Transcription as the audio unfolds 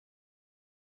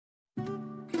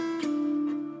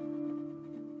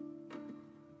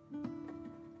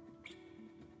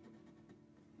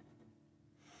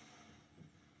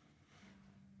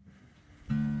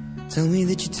Tell me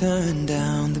that you turned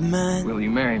down the man. Will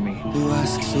you marry me? Who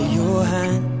asks for your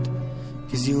hand,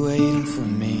 'cause you're waiting for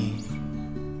me.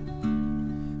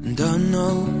 And I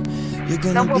know you're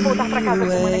gonna be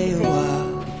away a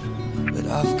while, but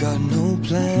I've got no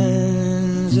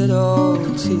plans at all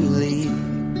to leave.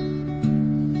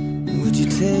 Would you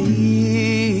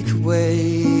take away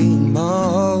my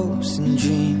hopes and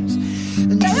dreams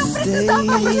and just stay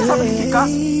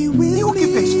E o que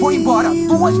fez? Foi embora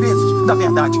 2 vezes, na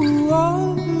verdade.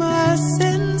 All my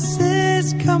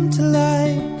senses come to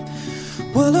life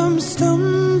while I'm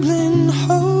stumbling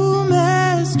home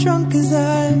as drunk as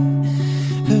I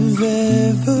have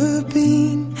ever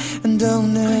been, and I'll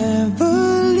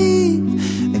never leave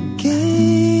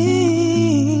again.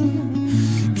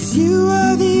 'Cause you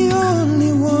are the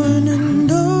only one,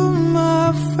 and all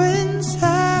my friends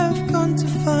have gone to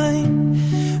find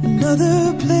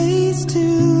another place to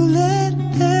let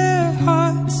their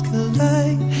hearts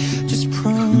collide. Just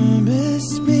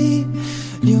promise me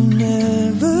you'll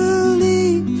never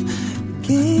leave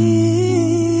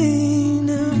again.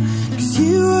 'Cause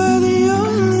you are the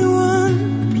only one.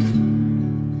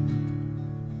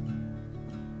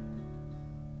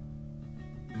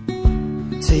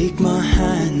 Take my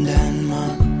hand and my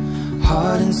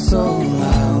heart and soul.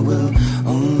 I will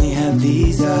only have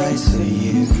these eyes for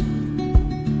you.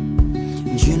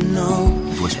 You know,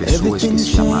 Duas pessoas que se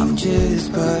chamavam. e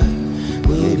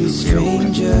ele e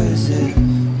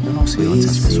eu não sei onde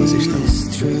essas pessoas estão.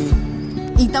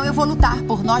 Então eu vou lutar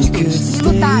por nós dois. E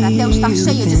lutar até eu estar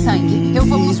cheia de sangue. Eu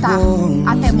vou lutar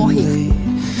até morrer.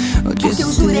 Porque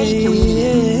eu jurei que eu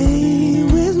iria.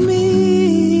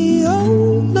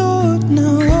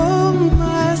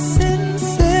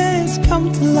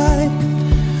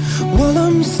 While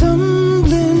I'm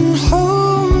stumbling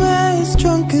home as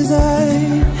drunk as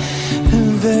I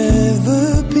have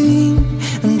ever been,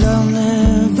 and I'll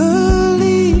never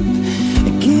leave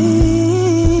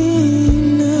again.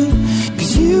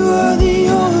 'Cause you are the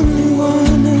only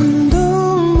one, and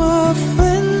all my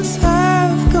friends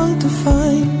have gone to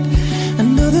find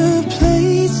another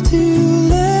place to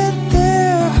let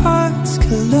their hearts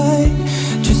collide.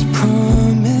 Just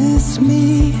promise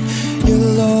me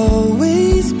you'll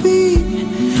always be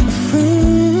a friend.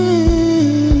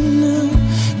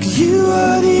 'Cause you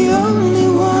are the only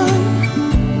one.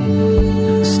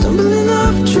 Stumbling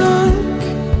off drunk,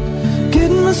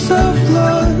 getting myself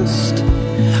lost.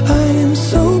 I am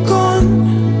so gone,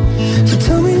 so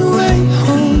tell me the way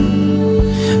home.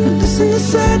 And listen to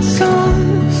sad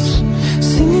songs,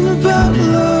 singing about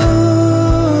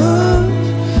love,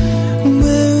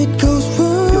 where it goes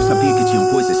wrong. Eu sabia que tinham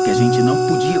coisas que a gente não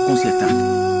podia consertar.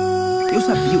 Eu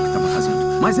sabia o que estava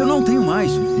fazendo, mas eu não tenho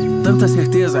mais tanta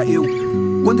certeza.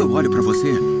 Quando eu olho pra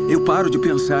você, eu paro de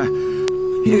pensar.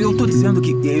 Eu tô dizendo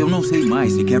que eu não sei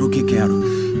mais se quero o que quero.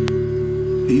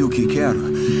 E o que quero?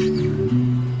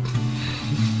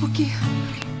 O quê?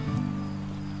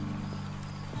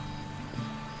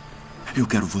 Eu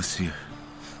quero você.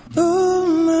 All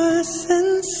my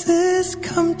senses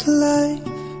come to life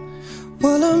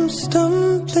while I'm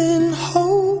stumbling home.